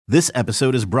This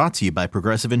episode is brought to you by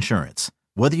Progressive Insurance.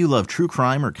 Whether you love true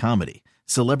crime or comedy,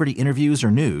 celebrity interviews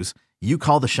or news, you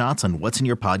call the shots on what's in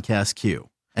your podcast queue.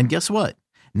 And guess what?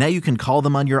 Now you can call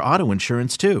them on your auto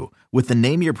insurance too with the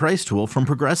Name Your Price tool from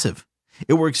Progressive.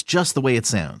 It works just the way it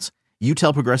sounds. You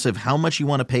tell Progressive how much you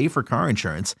want to pay for car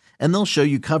insurance, and they'll show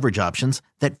you coverage options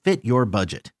that fit your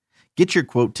budget. Get your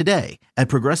quote today at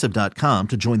Progressive.com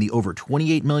to join the over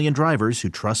 28 million drivers who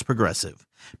trust Progressive.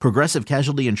 Progressive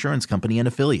Casualty Insurance Company and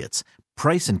Affiliates.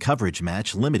 Price and coverage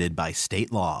match limited by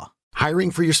state law. Hiring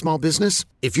for your small business?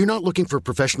 If you're not looking for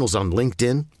professionals on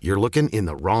LinkedIn, you're looking in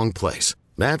the wrong place.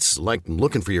 That's like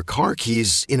looking for your car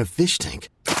keys in a fish tank.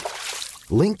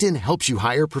 LinkedIn helps you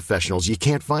hire professionals you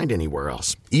can't find anywhere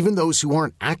else, even those who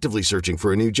aren't actively searching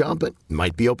for a new job but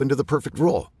might be open to the perfect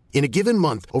role. In a given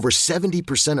month, over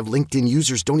 70% of LinkedIn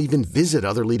users don't even visit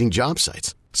other leading job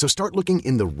sites. So start looking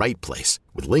in the right place.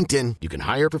 With LinkedIn, you can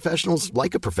hire professionals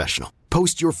like a professional.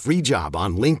 Post your free job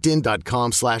on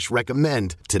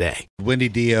linkedin.com/recommend today. Wendy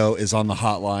Dio is on the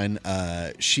hotline.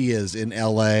 She is in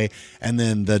L.A., and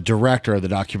then the director of the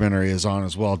documentary is on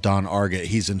as well, Don Argett.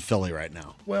 He's in Philly right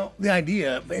now. Well, the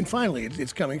idea, and finally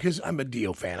it's coming because I'm a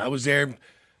Dio fan. I was there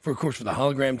for the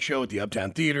hologram show at the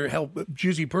Uptown Theater.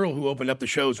 Jizzy Pearl, who opened up the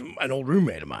show, is an old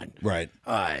roommate of mine. Right.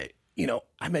 I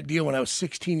met Dio when I was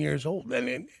 16 years old,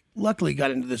 and luckily got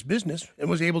into this business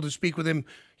and was able to speak with him,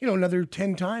 another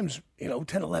 10 times,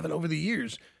 10, 11 over the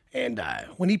years. And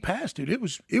when he passed, dude, it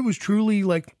was truly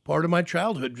like part of my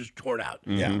childhood just torn out.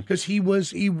 Yeah. Because he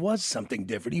was something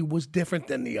different. He was different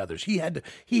than the others. He had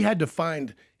to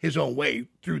find his own way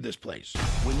through this place.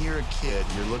 When you're a kid,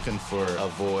 you're looking for a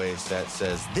voice that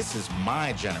says, this is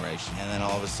my generation. And then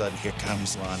all of a sudden, here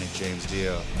comes Ronnie James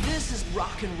Dio. This is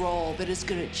rock and roll that is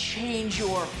going to change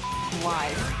your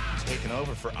life. Taking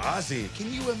over for Ozzy.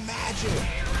 Can you imagine?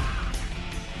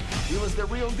 He was the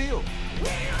real deal.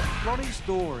 Ronnie's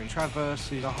story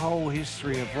traverses the whole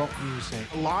history of rock music.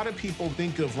 A lot of people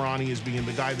think of Ronnie as being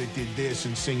the guy that did this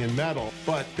and singing metal,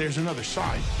 but there's another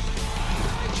side.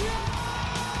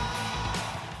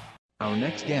 Our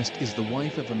next guest is the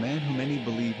wife of a man who many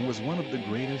believe was one of the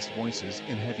greatest voices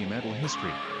in heavy metal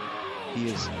history. He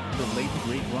is the late,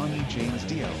 great Ronnie James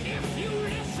Dio.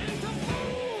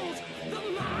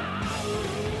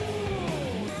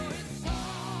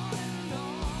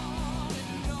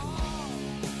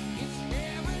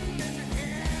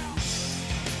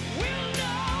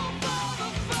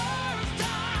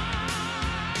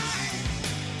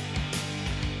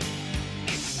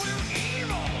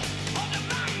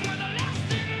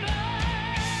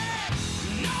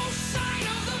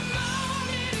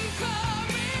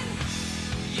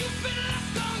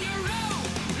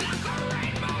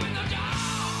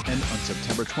 And on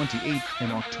September 28th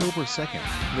and October 2nd,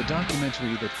 the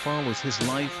documentary that follows his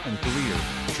life and career,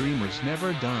 Dreamers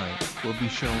Never Die, will be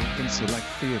shown in select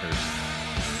theaters.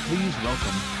 Please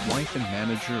welcome wife and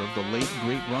manager of the late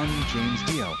great Ronnie James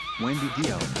Dio, Wendy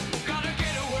Dio.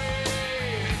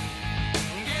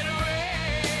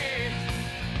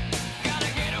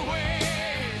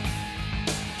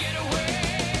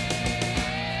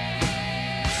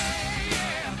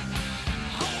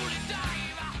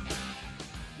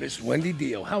 Miss Wendy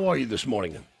Dio, how are you this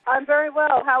morning? I'm very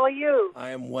well. How are you? I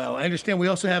am well. I understand we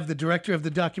also have the director of the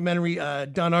documentary,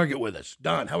 Don Argett, with us.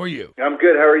 Don, how are you? I'm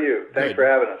good. How are you? Thanks Good. for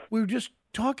having us. We were just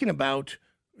talking about,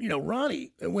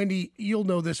 Ronnie. And Wendy, you'll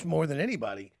know this more than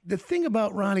anybody. The thing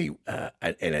about Ronnie,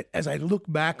 and as I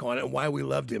look back on it and why we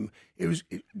loved him, it was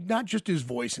not just his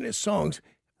voice and his songs.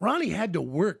 Ronnie had to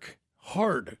work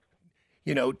hard,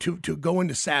 to go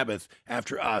into Sabbath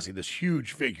after Ozzy, this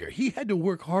huge figure. He had to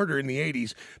work harder in the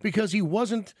 80s because he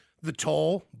wasn't the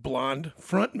tall, blonde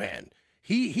front man.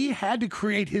 He had to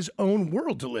create his own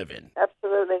world to live in.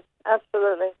 Absolutely.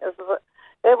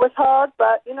 It was hard,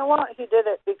 but you know what? He did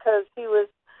it because he was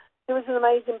an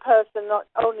amazing person, not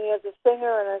only as a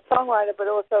singer and a songwriter, but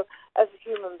also as a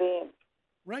human being.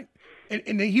 Right.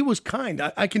 And he was kind.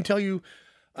 I can tell you,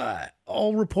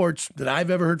 all reports that I've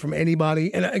ever heard from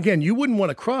anybody, and again, you wouldn't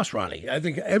want to cross Ronnie. I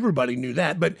think everybody knew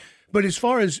that. But as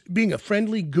far as being a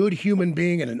friendly, good human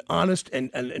being and an honest and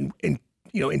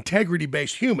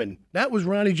integrity-based human, that was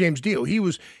Ronnie James Dio. He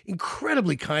was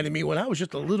incredibly kind to me when I was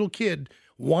just a little kid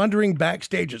wandering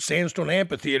backstage at Sandstone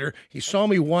Amphitheater. He saw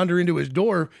me wander into his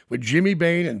door with Jimmy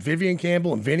Bain and Vivian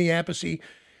Campbell and Vinny Appice.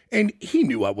 And he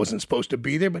knew I wasn't supposed to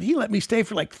be there, but he let me stay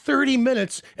for like 30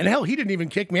 minutes. And hell, he didn't even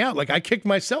kick me out. Like I kicked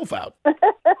myself out. That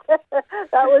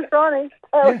was Ronnie.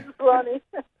 Was Ronnie.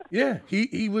 Yeah,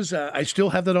 he was. I still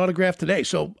have that autograph today.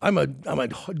 So I'm a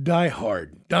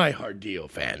diehard Dio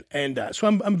fan, and so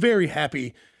I'm very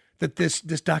happy that this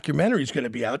documentary is going to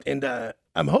be out. And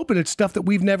I'm hoping it's stuff that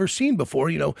we've never seen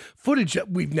before, footage that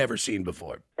we've never seen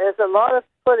before. There's a lot of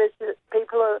footage that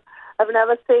people have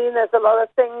never seen. There's a lot of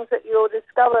things that you'll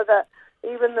discover that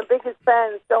even the biggest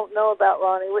fans don't know about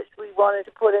Ronnie, which we wanted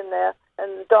to put in there.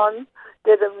 And Don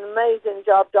did an amazing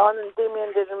job. Don and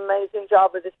Demian did an amazing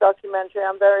job with this documentary.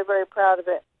 I'm very, very proud of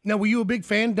it. Now, were you a big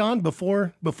fan, Don,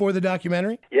 before the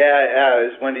documentary? Yeah,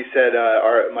 as Wendy said,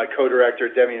 my co-director,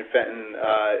 Demian Fenton,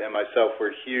 and myself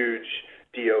were huge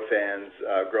Dio fans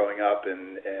growing up,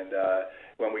 and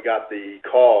when we got the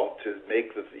call to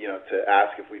make to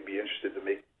ask if we'd be interested to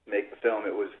make the film,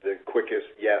 it was the quickest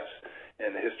yes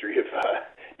in the history of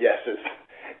yeses.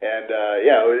 And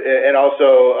and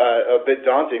also a bit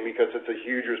daunting because it's a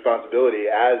huge responsibility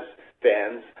as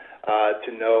fans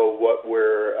to know what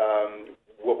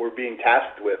we're being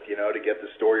tasked with, to get the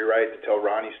story right, to tell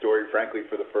Ronnie's story, frankly,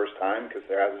 for the first time, because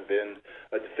there hasn't been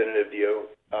a definitive Dio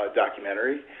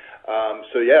documentary.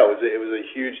 It was a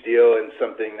huge deal and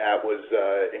something that was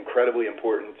incredibly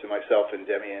important to myself and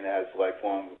Demian as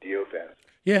lifelong Dio fans.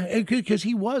 Yeah, because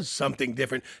he was something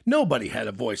different. Nobody had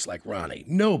a voice like Ronnie.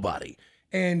 Nobody.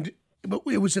 But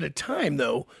it was at a time,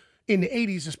 though, in the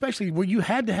 80s especially, where you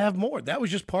had to have more. That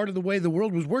was just part of the way the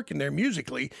world was working there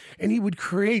musically. And he would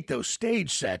create those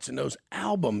stage sets and those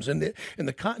albums and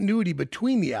the continuity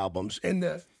between the albums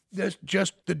and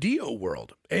just the Dio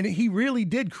world. And he really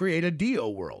did create a Dio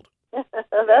world.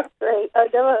 That's great.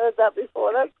 I've never heard that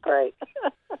before. That's great.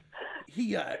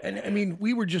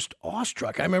 We were just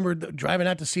awestruck. I remember driving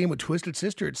out to see him with Twisted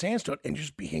Sister at Sandstone and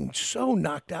just being so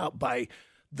knocked out by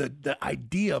the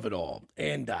idea of it all.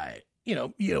 And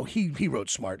he wrote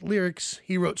smart lyrics.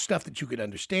 He wrote stuff that you could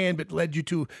understand, but led you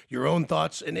to your own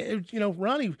thoughts. And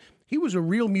Ronnie, he was a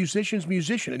real musician's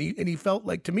musician, and he felt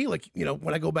like, to me, like,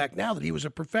 when I go back now, that he was a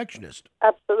perfectionist.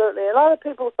 Absolutely. A lot of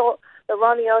people thought that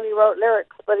Ronnie only wrote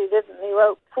lyrics, but he didn't. He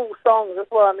wrote full songs as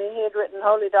well. I mean, he had written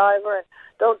Holy Diver and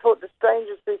Don't Talk to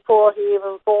Strangers before he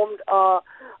even formed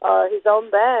his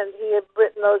own band. He had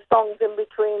written those songs in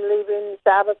between leaving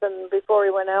Sabbath and before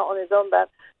he went out on his own band.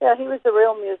 Yeah, he was a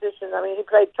real musician. I mean, he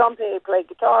played trumpet, he played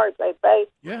guitar, he played bass,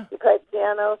 he played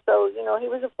piano. So, he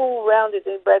was a full-rounded,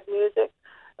 he read music,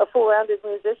 a full-rounded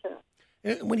musician.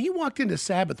 When he walked into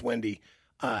Sabbath, Wendy,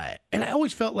 and I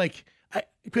always felt like,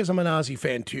 because I'm an Ozzy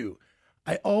fan too,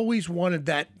 I always wanted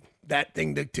that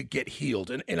thing to get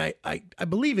healed. And I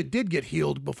believe it did get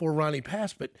healed before Ronnie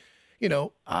passed, but,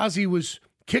 Ozzy was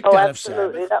kicked out of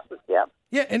Sabbath. That was, yeah.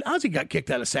 Yeah, and Ozzy got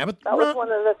kicked out of Sabbath. That was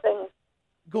one of the things.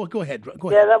 Go ahead.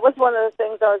 Yeah, that was one of the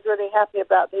things I was really happy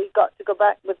about, that he got to go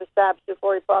back with the Sabbath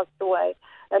before he passed away.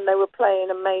 And they were playing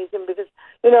amazing because,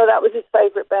 that was his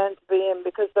favorite band to be in,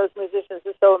 because those musicians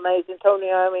are so amazing. Tony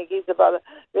Iommi, Geezer Butler,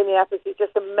 Vinny Appice,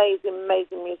 just amazing,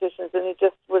 amazing musicians. And he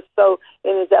just was so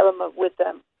in his element with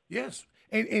them. Yes.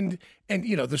 And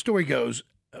the story goes,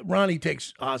 Ronnie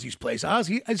takes Ozzy's place.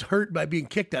 Ozzy is hurt by being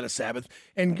kicked out of Sabbath,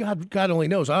 and God only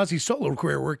knows, Ozzy's solo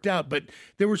career worked out, but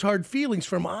there was hard feelings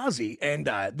from Ozzy, and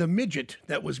the midget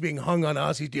that was being hung on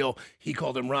Ozzy's deal, he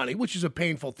called him Ronnie, which is a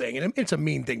painful thing, and it's a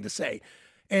mean thing to say.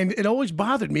 And it always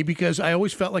bothered me because I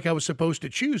always felt like I was supposed to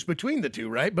choose between the two,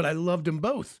 right? But I loved them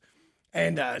both.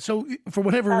 And so for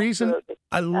whatever reason,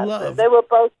 I love... They were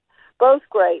both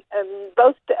great, and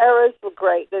both eras were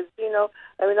great. There's,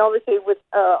 obviously with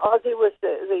Ozzy was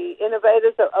the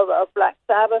innovators of Black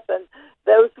Sabbath, and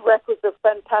those records are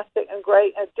fantastic and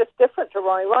great, and just different to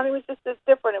Ronnie. Ronnie was just as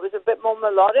different. It was a bit more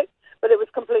melodic, but it was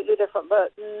completely different,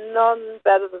 but none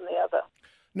better than the other.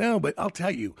 No, but I'll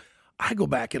tell you, I go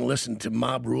back and listen to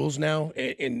Mob Rules now,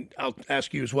 and I'll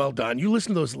ask you as well, Don. You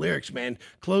listen to those lyrics, man.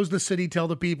 Close the city, tell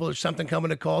the people there's something coming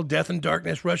to call, death and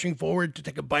darkness rushing forward to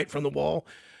take a bite from the wall.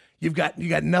 You got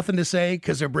nothing to say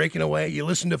because they're breaking away. You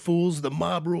listen to Fools, the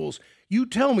Mob Rules. You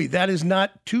tell me that is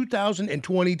not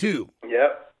 2022.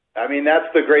 Yep. I mean, that's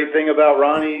the great thing about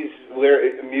Ronnie's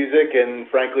music, and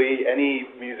frankly, any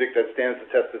music that stands the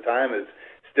test of time is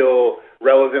still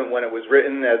relevant when it was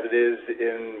written, as it is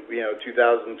in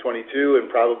 2022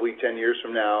 and probably 10 years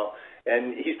from now.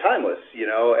 And he's timeless,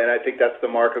 and I think that's the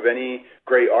mark of any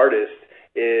great artist,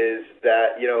 is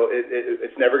that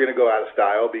it's never going to go out of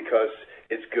style because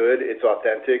it's good, it's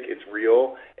authentic, it's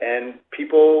real, and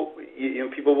people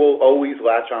will always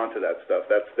latch on to that stuff.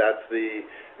 That's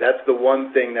the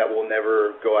one thing that will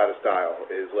never go out of style,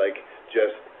 is like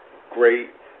just great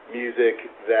music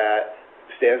that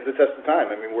stands the test of time.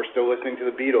 I mean, we're still listening to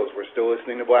the Beatles, we're still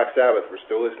listening to Black Sabbath, we're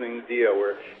still listening to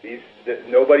Dio.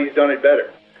 Nobody's done it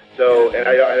better. So, and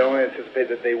I don't anticipate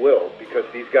that they will, because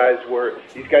these guys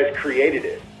created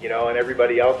it, and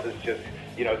everybody else is just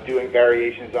doing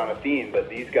variations on a theme. But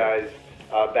these guys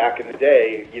back in the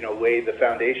day, laid the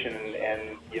foundation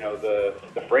and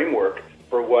the framework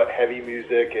for what heavy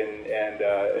music and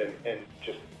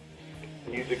just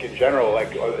music in general,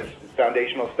 like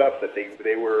foundational stuff that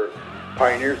they were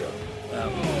pioneers of.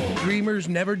 Dreamers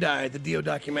Never Die, the Dio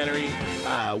documentary,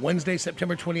 Wednesday,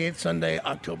 September 28th, Sunday,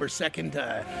 October 2nd.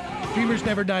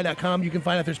 DreamersNeverDie.com. You can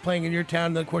find out if there's playing in your town.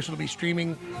 And then, of course, it'll be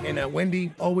streaming. And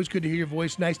Wendy, always good to hear your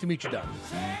voice. Nice to meet you, Don.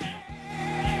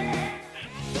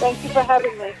 Thank you for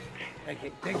having me. Thank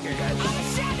you. Take care, guys.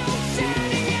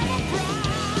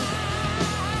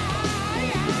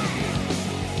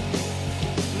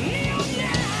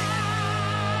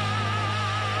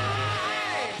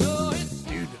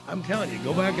 I'm telling you,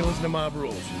 go back and listen to Mob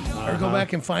Rules, or go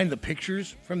back and find the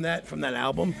pictures from that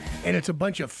album, and it's a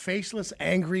bunch of faceless,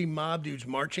 angry mob dudes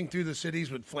marching through the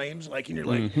cities with flames, and you're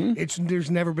like, there's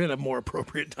never been a more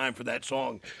appropriate time for that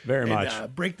song. Very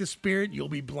much. Break the spirit, you'll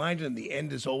be blinded, and the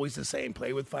end is always the same.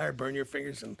 Play with fire, burn your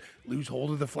fingers, and lose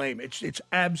hold of the flame. It's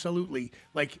absolutely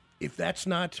if that's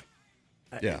not,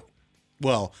 yeah.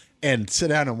 Well, and sit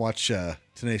down and watch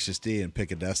Tenacious D and Pick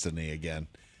a Destiny again.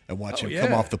 And watch him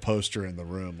come off the poster in the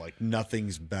room.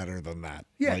 Nothing's better than that.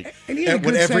 Yeah, and he had a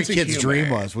good what every sense of kid's humor. dream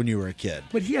was when you were a kid.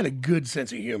 But he had a good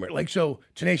sense of humor. So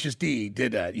Tenacious D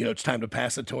did, It's Time to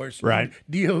Pass the Torch. Right.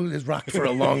 Dio has rocked for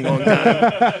a long, long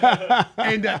time.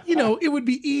 And, it would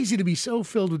be easy to be so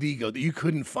filled with ego that you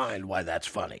couldn't find why that's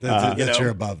funny. You're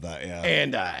above that, yeah.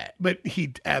 And, but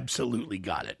he absolutely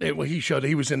got it. And he showed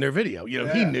he was in their video.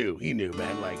 He knew,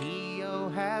 man. Dio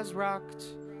has rocked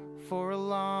for a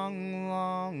long,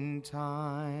 long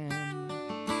time.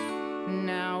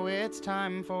 Now it's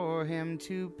time for him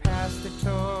to pass the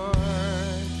torch.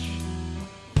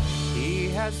 He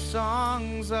has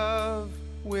songs of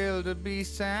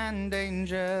wildebeest and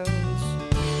angels.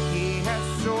 He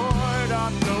has soared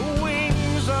on the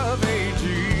wings of a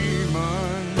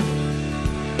demon.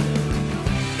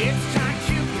 It's time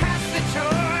to pass the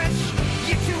torch.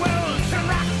 You're too old to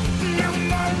rock. No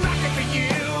more rocking for you.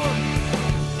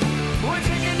 We're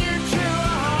taking you to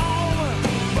a home,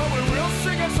 but we will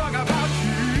sing a song about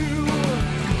you.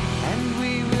 And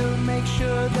we will make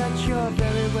sure that you're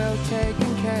very well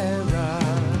taken care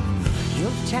of.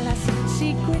 You'll tell us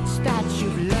secrets that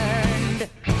you've learned.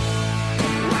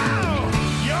 Wow!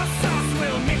 Your sauce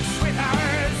will mix with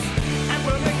ours, and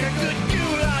we'll make a good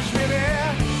goulash, baby.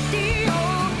 The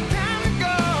old time to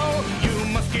go. You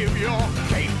must give your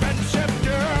cape and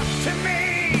scepter to me,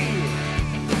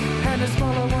 and a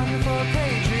smaller one.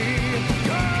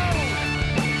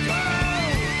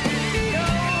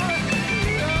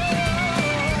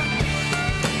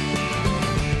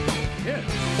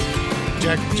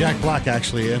 Jack Black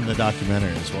actually in the documentary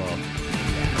as well.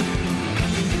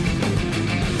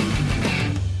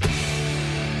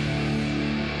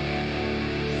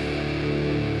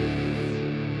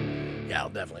 Yeah, I'll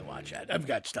definitely watch that. I've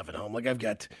got stuff at home. I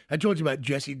told you about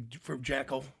Jesse from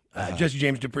Jackal, Jesse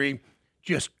James Dupree,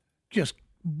 just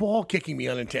ball kicking me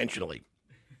unintentionally,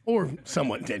 or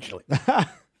somewhat intentionally.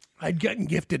 I'd gotten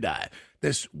gifted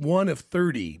this one of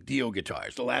 30 Dio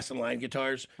guitars, the Last in Line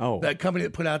guitars. Oh. That company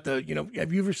that put out have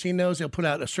you ever seen those? They'll put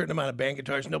out a certain amount of band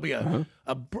guitars, and there'll be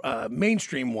a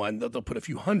mainstream one that they'll put a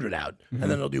few hundred out, and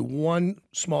then they'll do one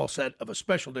small set of a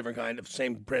special different kind of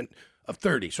same print of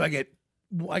 30. So I get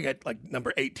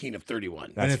number 18 of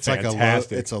 31. And it's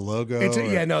fantastic. it's a logo.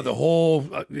 The whole,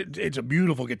 it's a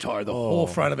beautiful guitar. The whole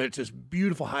front of it's this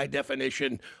beautiful high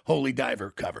definition Holy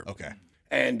Diver cover. Okay.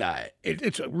 And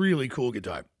it's a really cool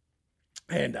guitar.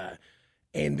 And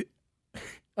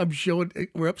I'm showing,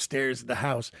 we're upstairs at the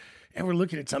house, and we're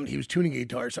looking at something. He was tuning a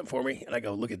guitar or something for me, and I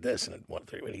go, look at this. And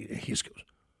he just goes,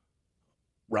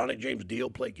 Ronnie James Dio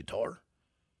played guitar?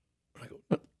 I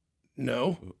go,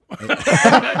 no. God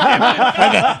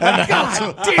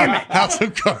damn it. House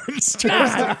of Cards.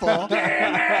 God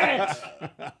damn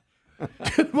it.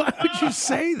 Why would you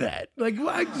say that?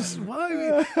 Why?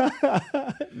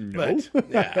 No. But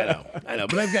yeah, I know.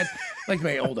 But I've got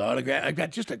my old autograph. I've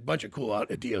got just a bunch of cool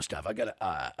Dio stuff. I got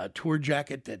a tour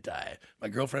jacket that my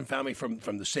girlfriend found me from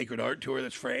the Sacred Art tour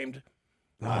that's framed.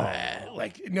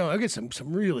 I got some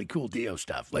really cool Dio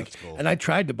stuff. Cool. And I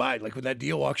tried to buy it. When that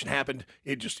Dio auction happened,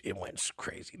 it went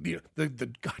crazy.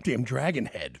 The goddamn dragon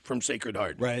head from Sacred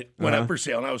Art went up for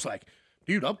sale, and I was like,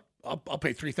 dude, I'll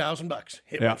pay $3,000.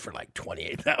 It went for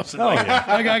 $28,000.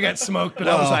 I got smoked, but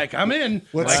I was like, I'm in.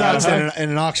 What sucks in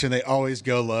an auction, they always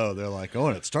go low. They're like,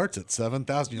 and it starts at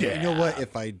 $7,000. You know what?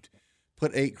 If I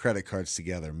Put 8 credit cards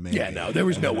together, maybe. Yeah, no, there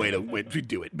was no way to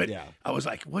do it. But I was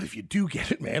like, what if you do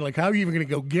get it, man? Like, how are you even going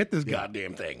to go get this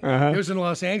goddamn thing? It was in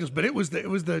Los Angeles, but it was the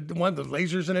one with the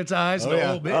lasers in its eyes and the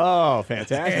whole bit. Oh,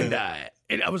 fantastic.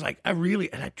 And I was like,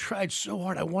 I tried so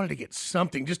hard. I wanted to get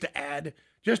something just to add,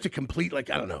 just to complete, like,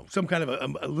 I don't know, some kind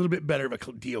of a little bit better of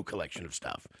a Dio collection of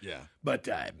stuff. Yeah. But,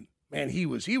 man, he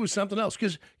was something else.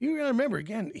 Because you got to remember,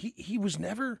 again, he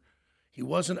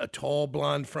wasn't a tall,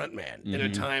 blonde front man in a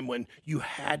time when you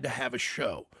had to have a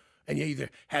show. And you either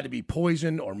had to be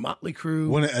Poison or Motley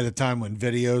Crue. At a time when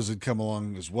videos had come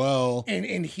along as well.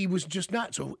 And he was just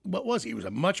not. So what was he? He was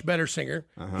a much better singer.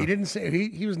 He didn't say,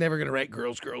 he was never going to write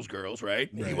girls, girls, girls, right?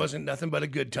 He wasn't nothing but a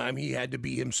good time. He had to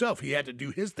be himself. He had to do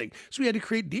his thing. So he had to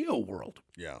create Dio World.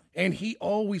 Yeah. And he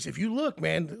always, if you look,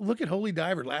 man, look at Holy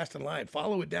Diver, Last in Line,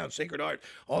 follow it down, Sacred Art,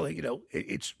 all that,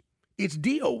 it's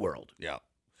Dio World. Yeah.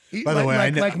 By the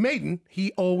way, like Maiden,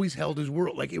 he always held his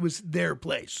world. Like, it was their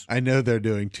place. I know they're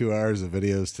doing 2 hours of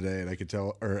videos today, and I could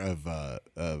tell, or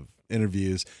of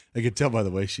interviews. I could tell by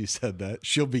the way she said that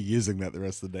she'll be using that the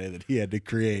rest of the day, that he had to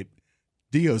create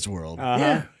Dio's world.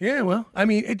 Yeah. Well, I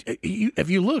mean, if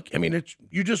you look, I mean,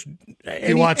 you just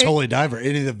you watch Holy Diver,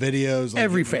 any of the videos. Like,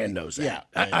 every fan knows that.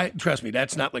 Yeah, I trust me.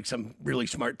 That's not like some really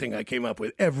smart thing I came up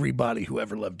with. Everybody who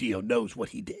ever loved Dio knows what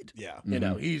he did. Yeah, you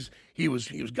know, he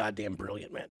was goddamn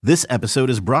brilliant, man. This episode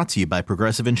is brought to you by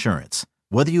Progressive Insurance.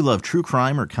 Whether you love true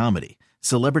crime or comedy,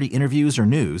 celebrity interviews or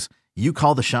news, you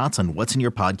call the shots on what's in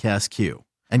your podcast queue.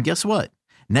 And guess what?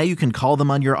 Now you can call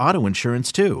them on your auto insurance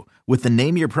too with the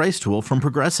Name Your Price tool from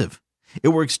Progressive. It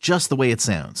works just the way it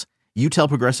sounds. You tell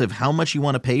Progressive how much you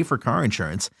want to pay for car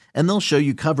insurance, and they'll show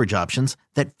you coverage options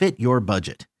that fit your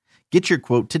budget. Get your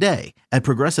quote today at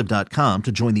Progressive.com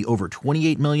to join the over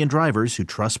 28 million drivers who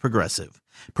trust Progressive.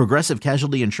 Progressive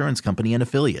Casualty Insurance Company and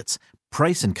Affiliates.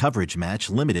 Price and coverage match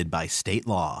limited by state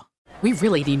law. We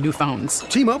really need new phones.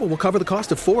 T-Mobile will cover the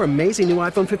cost of 4 amazing new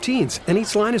iPhone 15s, and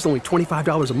each line is only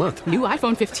 $25 a month. New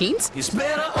iPhone 15s? It's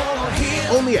better over here.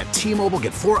 Only at T-Mobile,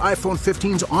 get 4 iPhone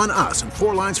 15s on us and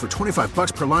 4 lines for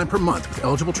 $25 per line per month with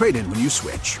eligible trade-in when you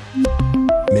switch.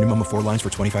 Minimum of 4 lines for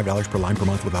 $25 per line per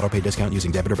month with autopay discount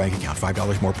using debit or bank account.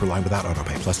 $5 more per line without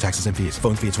autopay, plus taxes and fees.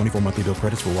 Phone fee at 24 monthly bill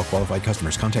credits for well-qualified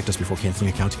customers. Contact us before canceling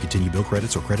account to continue bill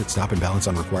credits or credit stop and balance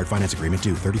on required finance agreement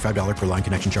due. $35 per line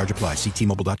connection charge applies. See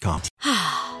T-Mobile.com.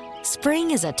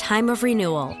 Spring is a time of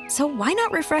renewal, so why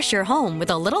not refresh your home with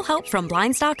a little help from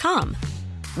Blinds.com?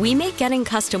 We make getting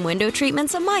custom window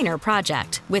treatments a minor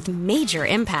project with major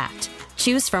impact.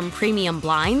 Choose from premium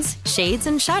blinds, shades,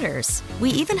 and shutters.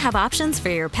 We even have options for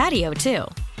your patio, too.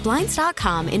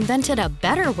 Blinds.com invented a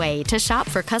better way to shop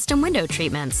for custom window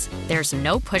treatments. There's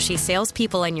no pushy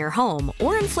salespeople in your home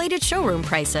or inflated showroom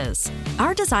prices.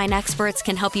 Our design experts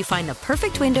can help you find the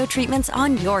perfect window treatments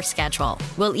on your schedule.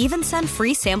 We'll even send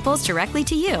free samples directly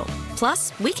to you.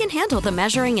 Plus, we can handle the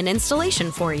measuring and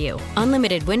installation for you.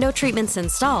 Unlimited window treatments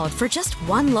installed for just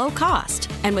one low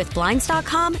cost. And with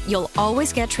Blinds.com, you'll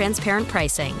always get transparent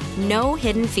pricing. No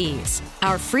hidden fees.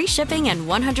 Our free shipping and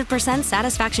 100%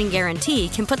 satisfaction guarantee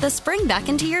can put the spring back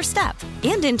into your step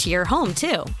and into your home,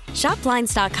 too. Shop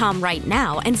Blinds.com right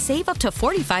now and save up to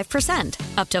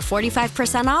 45%. Up to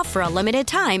 45% off for a limited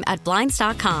time at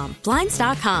Blinds.com.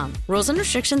 Blinds.com. Rules and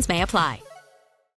restrictions may apply.